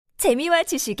재미와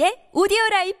지식의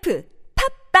오디오라이프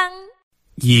팝빵.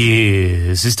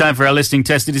 Yes, it's time for our listening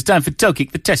test. It is time for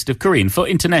Tokic, the test of Korean for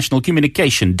international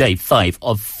communication. Day 5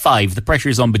 of 5. The pressure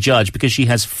is on Bajaj because she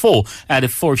has 4 out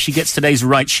of 4. If she gets today's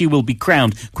right, she will be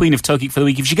crowned Queen of Tokic for the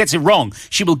week. If she gets it wrong,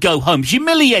 she will go home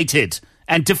humiliated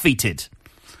and defeated.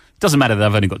 Doesn't matter that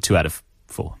I've only got 2 out of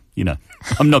 4. You know,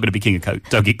 I'm not going to be king of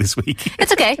Tokic this week.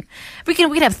 It's okay. We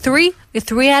can have 3. We have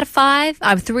 3 out of 5.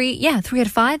 I'm 3. Yeah, 3 out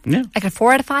of 5. Yeah. I got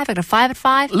 4 out of 5. I got 5 out of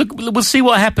 5. Look, we'll see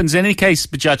what happens. In any case,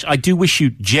 Bajaj, I do wish you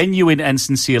genuine and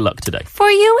sincere luck today.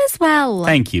 For you as well.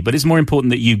 Thank you, but it's more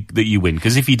important that you win,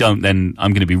 because if you don't, then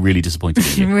I'm going to be really disappointed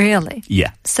in you. Really?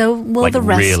 Yeah. So will Like, the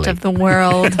rest really. of the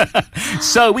world.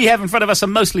 So we have in front of us a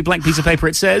mostly blank piece of paper.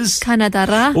 It says...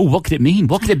 Kanadara. Oh, what could it mean?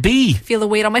 What could it be? Feel the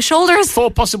weight on my shoulders. 4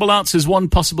 possible answers, 1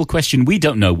 possible question. We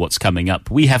don't know what's coming up.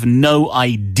 We have no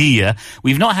idea.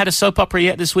 We've not had a soap opera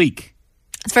yet this week.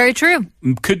 It's very true.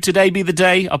 Could today be the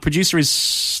day? Our producer is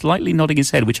slightly nodding his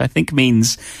head, which I think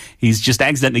means he's just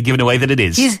accidentally given away that it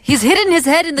is. He's hidden his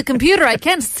head in the computer. I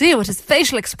can't see what his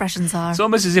facial expressions are. It's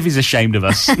almost as if he's ashamed of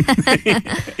us.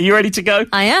 Are you ready to go?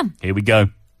 I am. Here we go.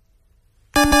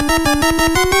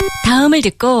 다음을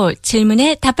듣고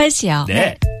질문에 답하시오.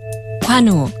 네.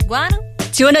 관우. Guano?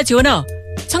 지원아.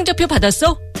 성적표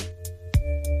받았어?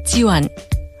 지원.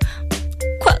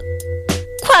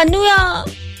 관우야.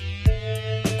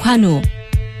 관우.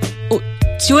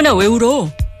 지원아 왜 울어?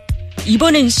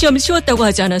 이번엔 시험 쉬웠다고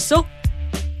하지 않았어?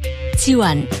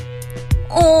 지원.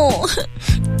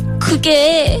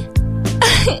 그게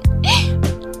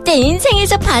내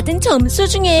인생에서 받은 점수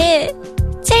중에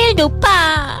제일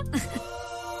높아.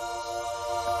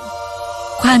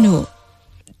 관우.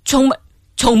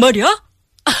 정말이야?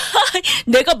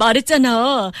 내가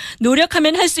말했잖아.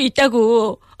 노력하면 할 수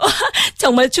있다고.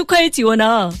 정말 축하해,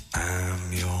 지원아.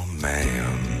 I'm your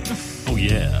man. Oh,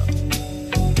 yeah.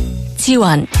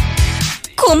 지원.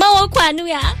 고마워,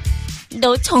 관우야.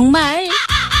 너 정말.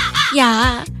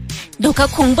 야, 너가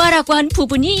공부하라고 한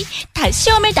부분이 다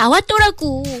시험에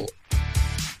나왔더라고.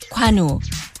 관우.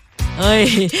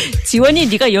 어이, 지원이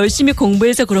네가 열심히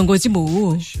공부해서 그런 거지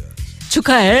뭐.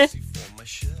 축하해.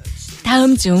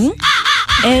 다음 중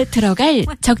에 들어갈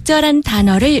적절한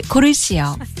단어를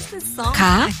고르시오.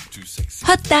 가,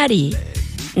 헛다리,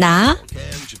 나,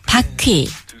 바퀴,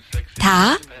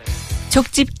 다,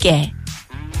 족집게,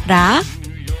 라,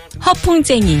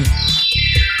 허풍쟁이.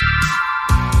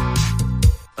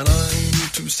 And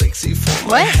I'm too sexy for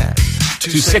my What? hat.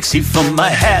 Too sexy for my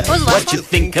hat. What was the last What you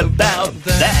think about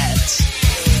that?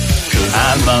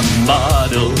 I'm a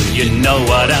model, you know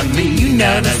what I mean. know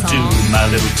And the I do song. my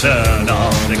little turn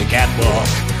on the catwalk.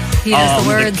 He knows On the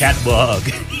words. the catwalk.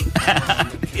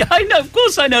 Yeah, I know, of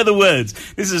course I know the words.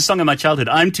 This is a song of my childhood.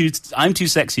 I'm too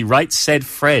sexy, right? Said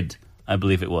Fred, I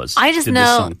believe it was. I just did this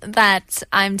know song. that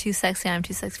I'm too sexy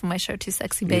for my show, Too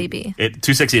Sexy Baby.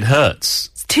 Too sexy, it hurts.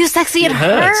 It's too sexy, it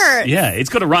hurts. Yeah, it's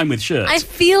got to rhyme with shirts. I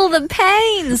feel the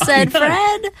pain, said know.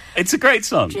 Fred. It's a great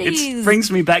song. It Jeez.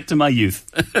 brings me back to my youth.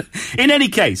 In any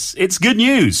case, it's good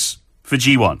news for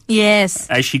Ji-won. Yes.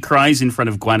 As she cries in front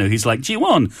of Guanu, he's like,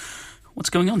 Ji-won, what's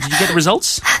going on? Did you get the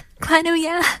results? Guano,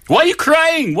 yeah, Why are you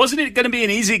crying? Wasn't it going to be an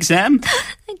easy exam?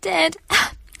 I did.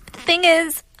 The thing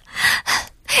is,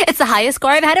 it's the highest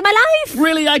score I've had in my life.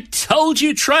 Really, I told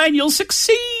you, try and you'll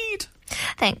succeed.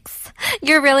 Thanks.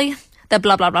 You're really the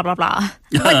blah, blah, blah, blah, blah.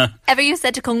 Whatever you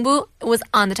said to Kongbu was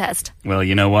on the test. Well,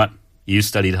 you know what? You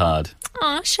studied hard.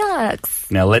 Aw, shucks.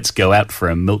 Now let's go out for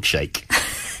a milkshake.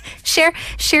 Share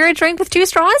a drink with 2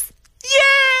 straws? I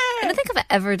Yeah! don't think I've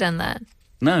ever done that.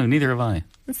 No, neither have I.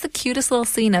 It's the cutest little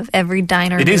scene of every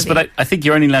diner It movie. is, but I think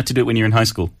you're only allowed to do it when you're in high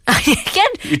school.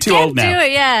 You're too old now. Do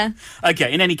it, yeah.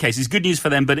 Okay, in any case, it's good news for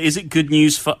them, but is it good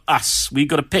news for us? We've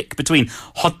got to pick between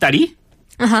헛다리,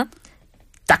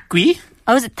 takwi,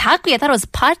 Oh, was it takwi? I thought it was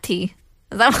party.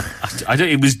 Is that I don't.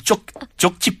 It was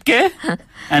족집게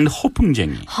and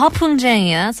허풍쟁이.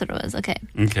 허풍쟁이? That's what it was. Okay.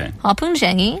 Okay.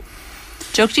 허풍쟁이,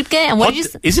 족집게, and what did you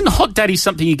say? Isn't hot daddy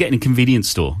something you get in a convenience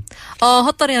store?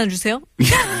 헛다리 하나 주세요.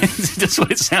 That's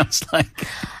what it sounds like.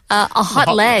 A hot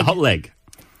leg. Hot leg.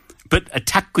 But a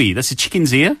takwi, that's a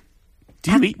chicken's ear.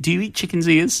 Do you eat chicken's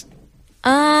ears?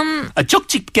 A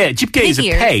족집게. Jipge is a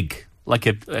ears. peg, like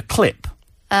a clip.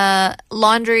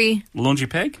 Laundry. Laundry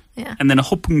peg? Yeah. And then a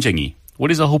허풍쟁이.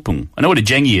 What is a 허풍? I know what a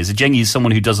쟁이 is. A 쟁이 is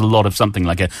someone who does a lot of something,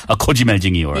 like a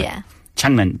거짓말쟁이 or Yeah. a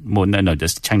장난. No,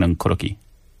 that's 장난꾸러기.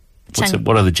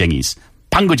 What are the 쟁이s?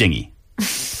 방구쟁이.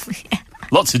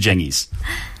 Lots of 쟁이s.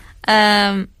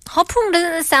 허풍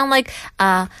doesn't it sound like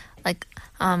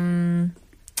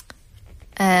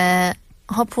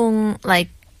허풍 like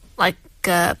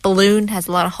a balloon has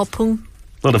a lot of 허풍.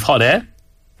 A lot of hot air.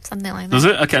 Something like that. Does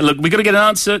it? Okay, look, we got to get an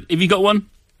answer. Have you got one?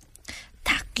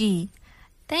 닭귀.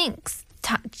 Thanks.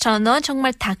 너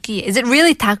정말 닭귀. Is it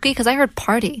really 닭귀? Because I heard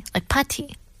party, like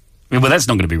party. Well, that's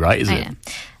not going to be right, is it?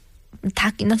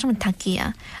 닭귀. 너 정말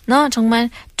닭귀야. 너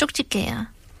정말 쪽집게야.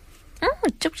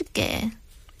 쪽집게.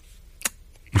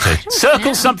 Okay.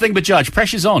 Circle something but judge.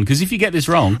 Pressure's on, because if you get this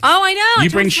wrong... Oh, I know. You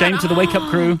bring shame to the wake-up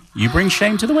crew. You bring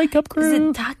shame to the wake-up crew. Is it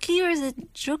닭귀 or is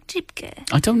it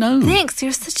쪽집게? I don't know. Thanks.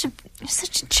 You're such a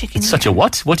chicken ear. Such a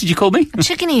what? What did you call me?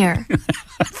 Chicken ear.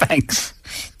 Thanks.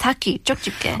 닭귀,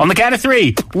 쪽집게. On the count of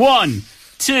 3. 1,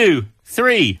 2,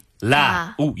 3. La.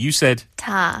 다. Oh, you said.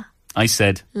 다. I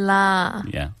said. 라.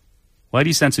 Yeah. Why do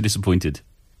you sound so disappointed?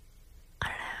 I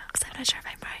don't know, because I'm not sure if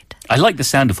I'm right. I like the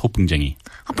sound of 호풍쟁이.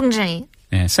 허풍쟁이.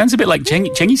 Yeah, sounds a bit like Jenny.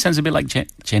 Jenny sounds a bit like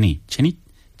Jenny. Jenny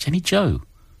Joe.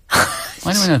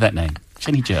 Why do I know that name?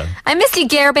 Jenny Joe. I miss you,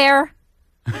 Gare Bear.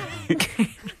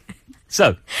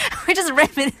 So, We're just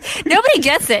reminiscing. Nobody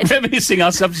gets it. reminiscing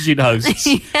our substitute hosts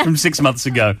from 6 months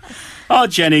ago. Oh,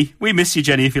 Jenny. We miss you,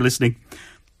 Jenny, if you're listening.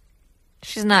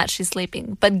 She's not. She's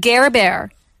sleeping. But Gare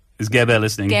Bear. Is Gerber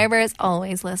listening? Gare Bear is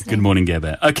always listening. Good morning,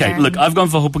 Gerber. Okay, Gare. look, I've gone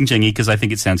for 호풍쟁이 because I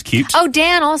think it sounds cute. Oh,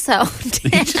 Dan also. You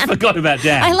just forgot about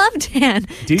Dan. I love Dan.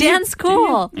 Do you? Dan's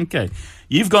cool. Do you? Okay.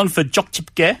 You've gone for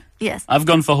쪽집게. Yes. I've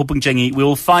gone for 호풍쟁이.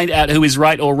 We'll find out who is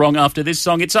right or wrong after this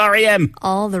song. It's REM.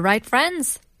 All the right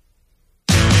friends.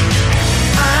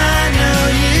 I know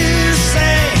you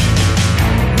say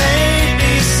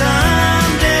maybe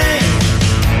someday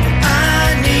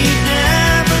I need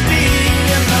never be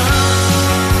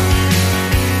alone.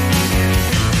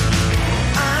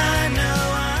 I know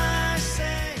I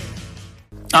say.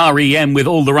 REM with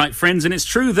All the Right Friends, and it's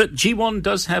true that G1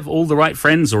 does have all the right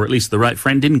friends, or at least the right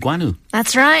friend in Guanu.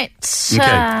 That's right. Okay.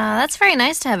 That's very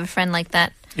nice to have a friend like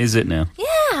that. Is it now?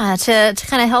 Yeah, to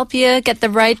kind of help you get the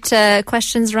right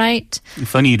questions right.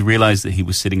 If only you'd realised that he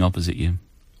was sitting opposite you.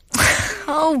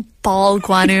 Oh, ball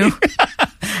Guanu.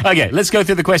 Okay, let's go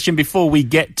through the question before we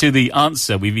get to the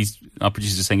answer. Our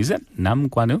producer's saying, is that Nam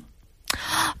Guanu?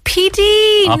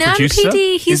 PD, Our Nam producer?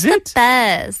 PD, he's Is the it?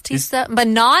 best. But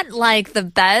not like the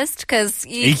best, because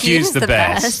EQ's the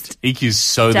best. EQ's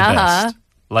so the Duh. best.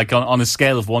 Like on a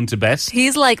scale of 1 to best,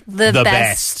 He's like the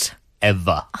best.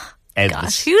 ever.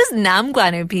 Gosh, who's Nam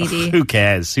Guanu PD? Who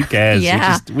cares? Who cares?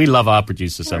 Yeah. We love our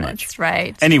producer so much. That's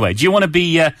right. Anyway, do you want to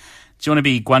be Guanu or do you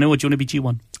want to be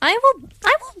G1? I will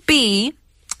be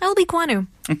Guanu.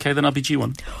 Okay, then I'll be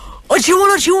G1.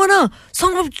 지원아.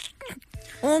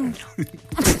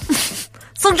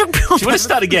 성적표. Do you want to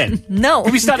start again? No.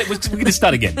 Can we start it? We're going to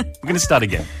start again.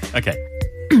 Okay.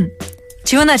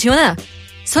 지원아.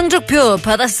 성적표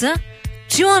받았어?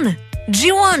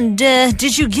 G1,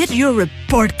 did you get your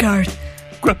report card?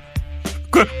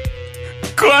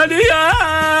 Guanu야!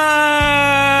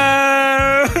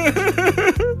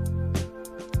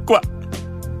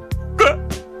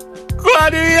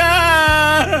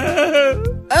 Guanu야!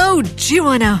 Oh,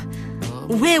 지원아.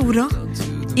 왜 울어?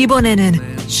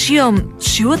 이번에는 시험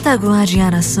쉬웠다고 하지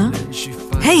않았어?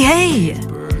 Hey.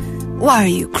 Why are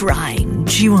you crying,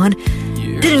 G1?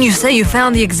 Didn't you say you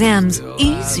found the exams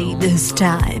easy this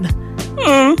time?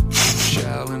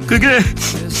 그게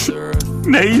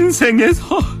내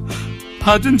인생에서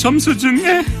받은 점수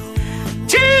중에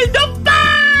제일 높다!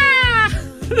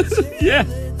 Yeah.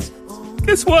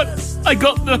 Guess what? I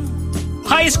got the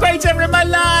highest grades ever in my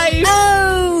life!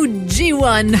 Oh,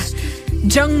 G1.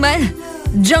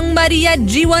 정말이야,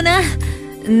 G1아?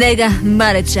 내가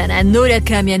말했잖아.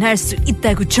 노력하면 할 수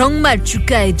있다고. 정말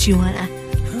축하해, G1아.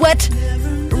 What?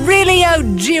 Really? Oh,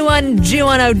 G1,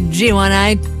 oh, G1.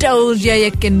 I told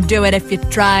you can do it if you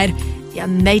tried. You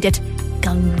made it.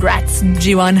 Congrats,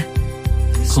 G1.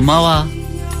 고마워,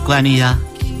 관이야.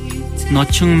 너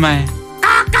정말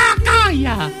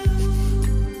까까까야.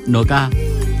 너가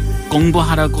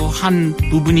공부하라고 한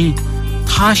부분이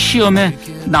다 시험에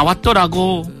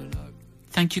나왔더라고.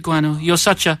 Thank you, Guanu. You're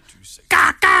such a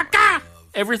까까까.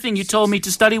 Everything you told me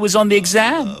to study was on the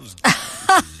exam.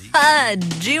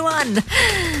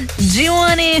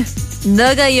 G1이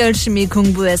너가 열심히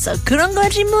공부해서 그런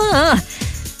거지 뭐.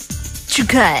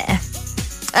 축하해.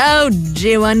 Oh,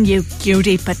 G1, you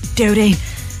cutie patootie.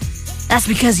 That's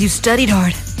because you studied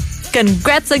hard.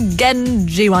 Congrats again,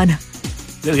 G1.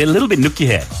 A little bit nookie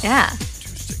here. Yeah.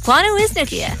 Guanu is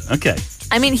Nokia. Okay.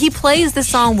 I mean, he plays the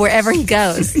song wherever he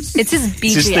goes. It's his BGM.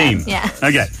 It's his theme. Yeah.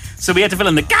 Okay. So we had to fill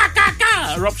in the ga, ga,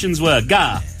 ga. Our options were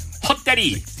ga, hot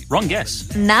daddy. Wrong guess.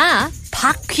 Na,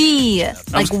 바퀴.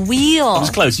 Like wheel. I was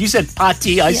close. You said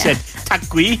party. I said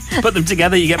takwi. Put them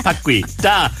together, you get pakwi.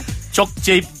 Da,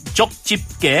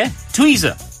 쪽집게,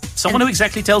 tweezer. Someone who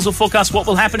exactly tells or forecasts what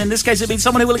will happen. In this case, it means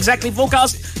someone who will exactly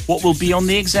forecast what will be on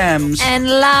the exams. And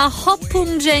La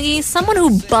허풍쟁이, someone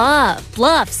who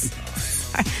bluffs.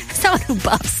 Someone who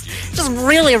buffs. Just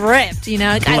really ripped, you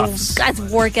know. Guys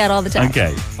work out all the time.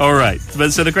 Okay, all right.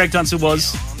 But so the correct answer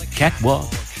was catwalk.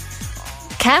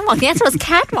 Catwalk. The answer was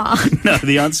catwalk. No,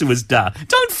 the answer was duh.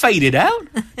 Don't fade it out.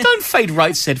 Don't fade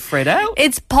right, said Fred out.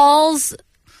 It's Paul's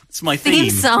It's my theme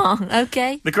theme. song,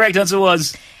 okay? The correct answer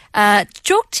was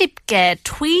쪽집게,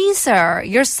 tweezer.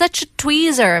 You're such a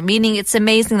tweezer, meaning it's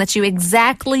amazing that you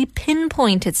exactly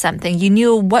pinpointed something. You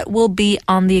knew what will be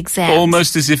on the exam.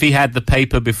 almost as if he had the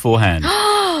paper beforehand.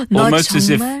 Almost as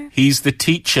if he's the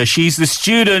teacher, she's the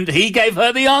student. He gave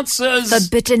her the answers.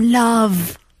 Forbidden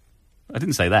love. I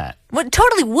didn't say that. Well, it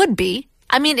totally would be.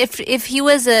 I mean, if he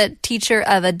was a teacher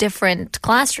of a different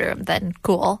classroom, then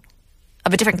cool.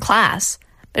 Of a different class.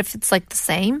 But if it's like the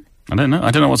same, I don't know.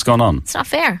 I don't know what's going on. it's not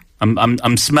fair.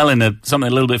 I'm smelling something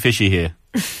a little bit fishy here.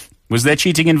 Was there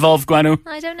cheating involved, Guanu?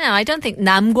 I don't know. I don't think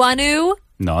Namguanu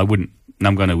No, I wouldn't.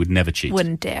 Namguanu would never cheat.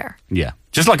 wouldn't dare. Yeah.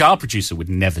 Just like our producer would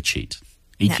never cheat.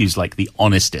 EQ's like the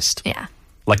honestest. Yeah.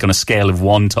 Like on a scale of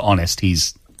 1 to honest,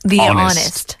 he's The honest.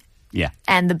 honest. Yeah.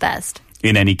 And the best.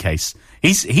 In any case.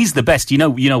 He's the best. You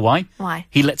know why? Why?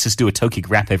 He lets us do a Tokic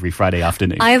rap every Friday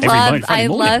afternoon. I Every Friday morning.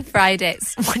 love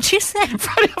Fridays. What'd you say?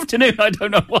 Friday afternoon. I don't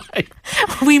know why.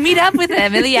 We meet up with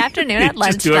him in the afternoon at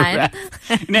Just do a lunchtime. rap.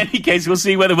 In any case, we'll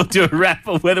see whether we'll do a rap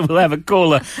or whether we'll have a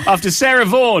caller after Sarah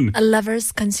Vaughan. A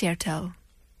lover's concerto.